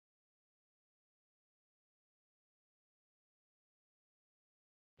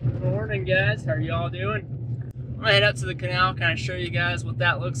Morning, guys. How are y'all doing? I'm gonna head up to the canal, kind of show you guys what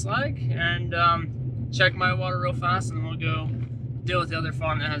that looks like, and check my water real fast, and then we'll go deal with the other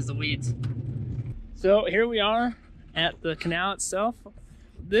farm that has the weeds. So here we are at the canal itself.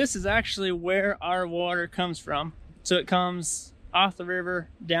 This is actually where our water comes from. So it comes off the river,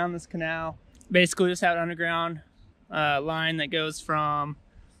 down this canal. Basically just have an underground line that goes from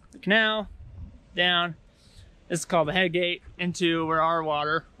the canal down. This is called the head gate, into where our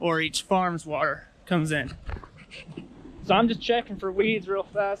water, or each farm's water, comes in. So I'm just checking for weeds real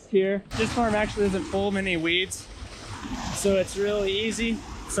fast here. This farm actually doesn't pull many weeds, so it's really easy.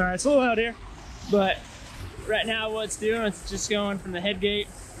 Sorry, it's a little out here, but right now what it's doing is just going from the head gate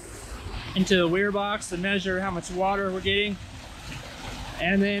into the weir box to measure how much water we're getting,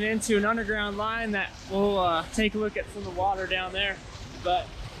 and then into an underground line that will take a look at some of the water down there. But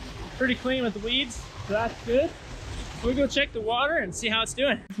pretty clean with the weeds, so that's good. We'll go check the water and see how it's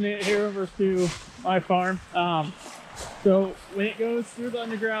doing. Let's made it here over to my farm. So when it goes through the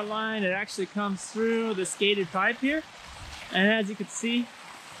underground line, it actually comes through this gated pipe here. And as you can see,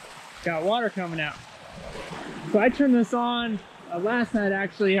 got water coming out. So I turned this on last night.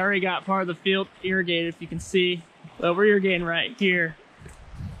 Actually, I already got part of the field irrigated, if you can see. But we're irrigating right here.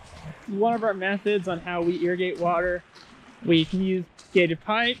 One of our methods on how we irrigate water, we can use gated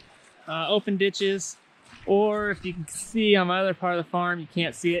pipe, open ditches, or if you can see on my other part of the farm, you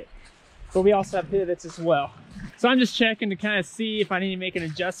can't see it, but we also have pivots as well. So I'm just checking to kind of see if I need to make an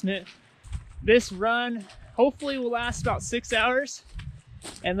adjustment. This run hopefully will last about 6 hours,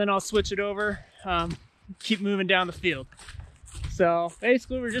 and then I'll switch it over, keep moving down the field. So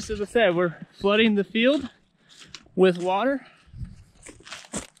basically we're just, as I said, we're flooding the field with water.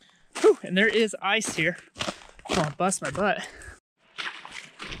 Whew, and there is ice here. Oh, I'll bust my butt.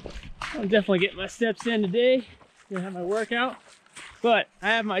 I'm definitely getting my steps in today. Gonna have my workout, but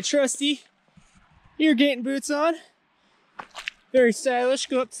I have my trusty irrigating boots on. Very stylish,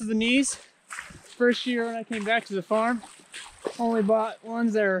 go up to the knees. First year when I came back to the farm, only bought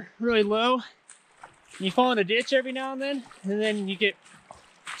ones that are really low. You fall in a ditch every now and then you get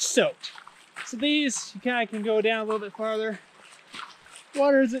soaked. So these, you kind of can go down a little bit farther.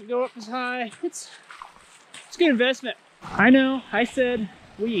 Water doesn't go up as high. It's a good investment. I know, I said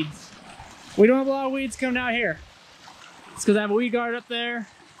weeds. We don't have a lot of weeds coming out here. It's because I have a weed guard up there.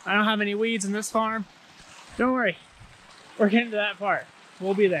 I don't have any weeds in this farm. Don't worry, we're getting to that part.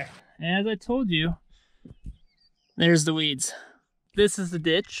 We'll be there. As I told you, there's the weeds. This is the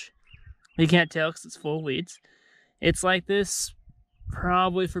ditch. You can't tell because it's full of weeds. It's like this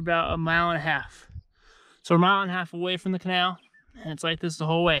probably for about 1.5 miles. So we're 1.5 miles away from the canal, and it's like this the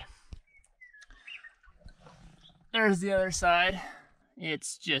whole way. There's the other side.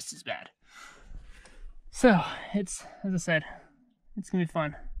 It's just as bad. So it's, as I said, it's gonna be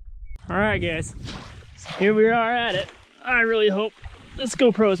fun. All right, guys, here we are at it. I really hope this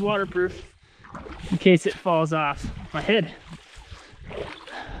GoPro is waterproof in case it falls off my head.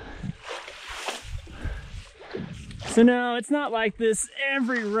 So no, it's not like this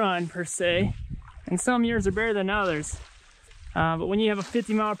every run per se, and some years are better than others. But when you have a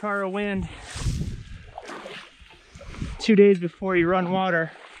 50-mile-per-hour wind 2 days before you run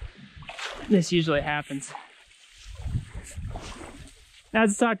water, this usually happens. Now,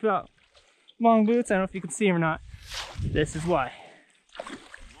 as I talked about long boots, I don't know if you can see them or not. This is why.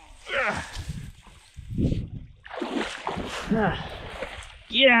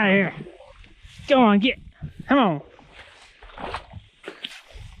 Get out of here. Go on, get. Come on.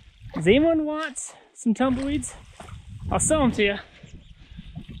 Does anyone want some tumbleweeds? I'll sell them to you.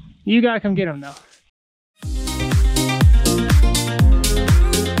 You gotta come get them though.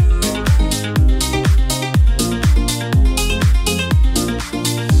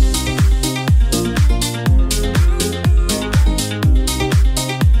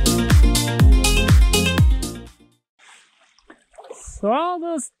 So all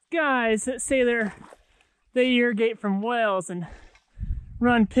those guys that say they irrigate from wells and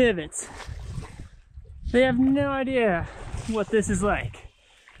run pivots, they have no idea what this is like.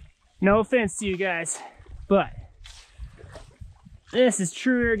 No offense to you guys, but this is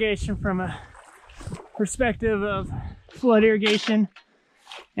true irrigation from a perspective of flood irrigation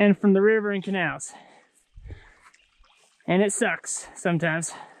and from the river and canals. And it sucks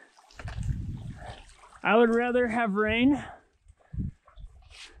sometimes. I would rather have rain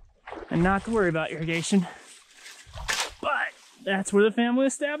and not to worry about irrigation, but that's where the family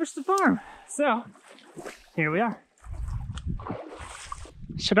established the farm. So here we are.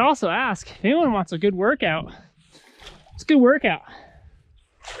 Should also ask if anyone wants a good workout. It's a good workout.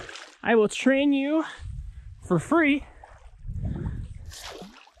 I will train you for free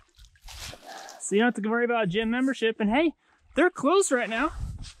So you don't have to worry about a gym membership. And hey, they're closed right now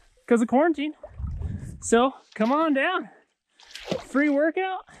because of quarantine. So come on down. Free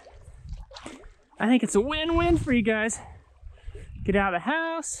workout. I think it's a win-win for you guys. Get out of the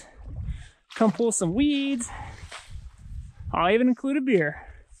house, come pull some weeds. I'll even include a beer.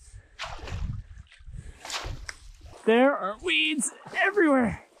 There are weeds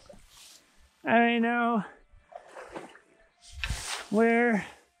everywhere. I don't know where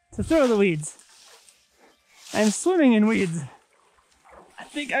to throw the weeds. I'm swimming in weeds. I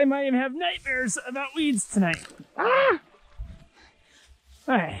think I might even have nightmares about weeds tonight. Ah!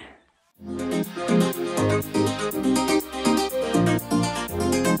 All right.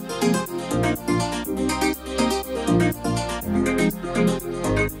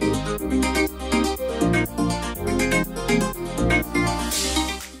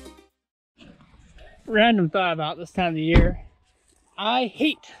 Random thought about this time of the year. I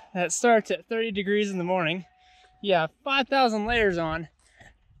hate that it starts at 30 degrees in the morning. You have 5,000 layers on,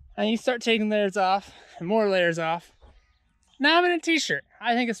 and you start taking layers off and more layers off. Now I'm in a t-shirt.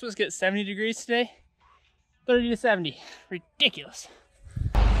 I think it's supposed to get 70 degrees today. 30 to 70. Ridiculous.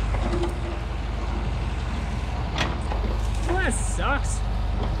 Well, that sucks.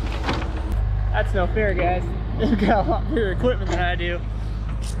 That's no fair, guys. They've got a lot bigger equipment than I do.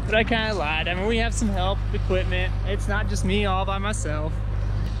 But I kind of lied. I mean, we have some help with equipment. It's not just me all by myself.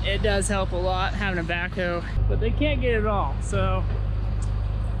 It does help a lot having a backhoe, but they can't get it all. So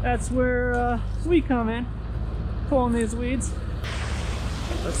that's where we come in, pulling these weeds.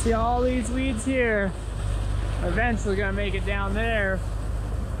 Let's see all these weeds here. Eventually gonna make it down there,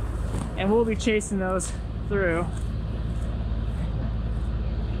 and we'll be chasing those through.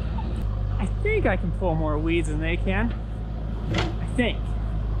 I think I can pull more weeds than they can. I think.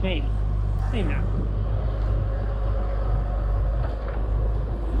 Maybe. Maybe not.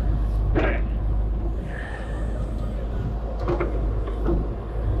 Alright.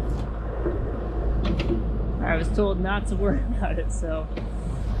 I was told not to worry about it, so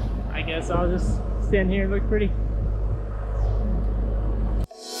I guess I'll just stand here and look pretty.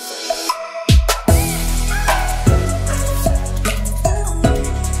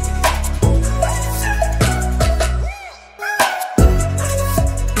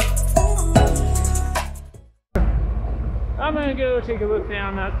 I'm gonna go take a look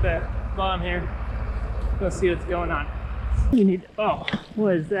down at the bottom here. Go see what's going on. You need, oh,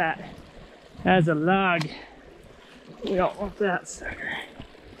 what is that? That's a log. We don't want that sucker.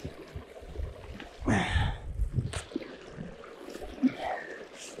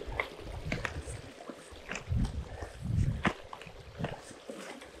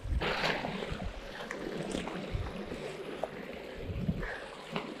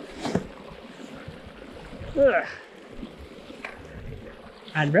 Ugh.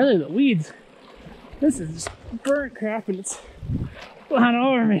 I'd rather the weeds. This is just burnt crap and it's flying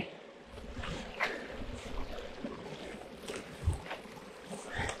all over me.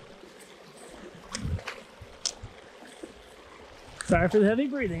 Sorry for the heavy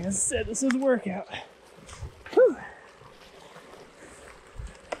breathing. As I said, this is a workout. Whew.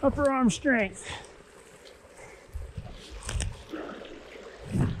 Upper arm strength.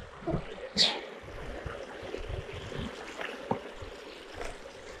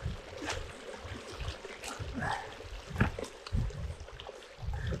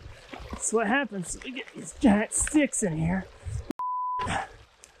 That's what happens. We get these giant sticks in here.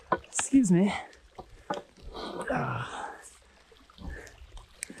 Excuse me.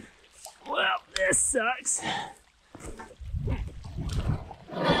 Well, this sucks.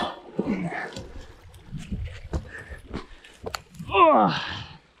 Oh.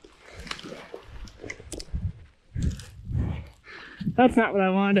 That's not what I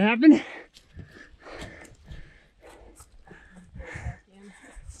wanted to happen.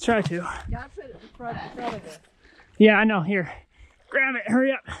 Let's try to. Yeah, I know. Here. Grab it.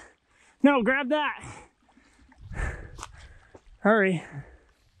 Hurry up. No, grab that. Hurry.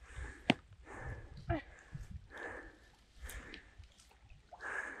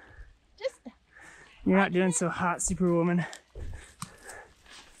 You're not doing so hot, Superwoman.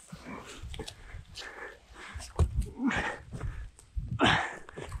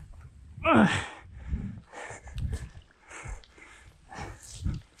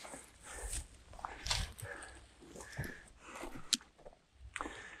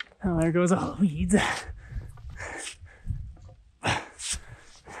 Oh, there goes all the weeds.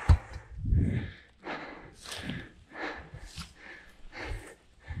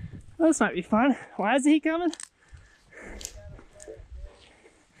 Well, this might be fun. Why isn't he coming?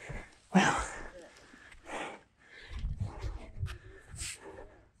 Well.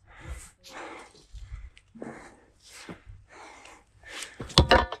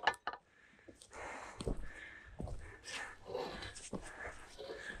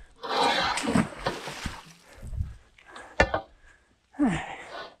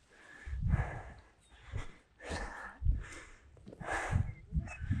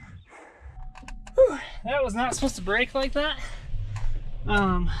 was not supposed to break like that.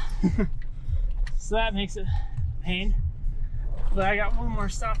 So that makes it a pain. But I got one more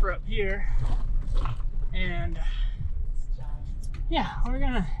stopper up here. And yeah, we're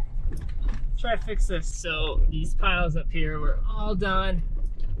gonna try to fix this. So these piles up here were all done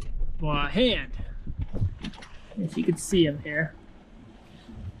by hand. If you could see them here.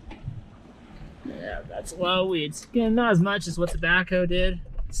 Yeah, that's a lot of weeds. Again, not as much as what the backhoe did.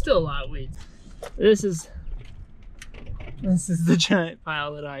 Still a lot of weeds. This is the giant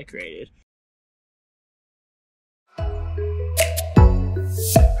pile that I created.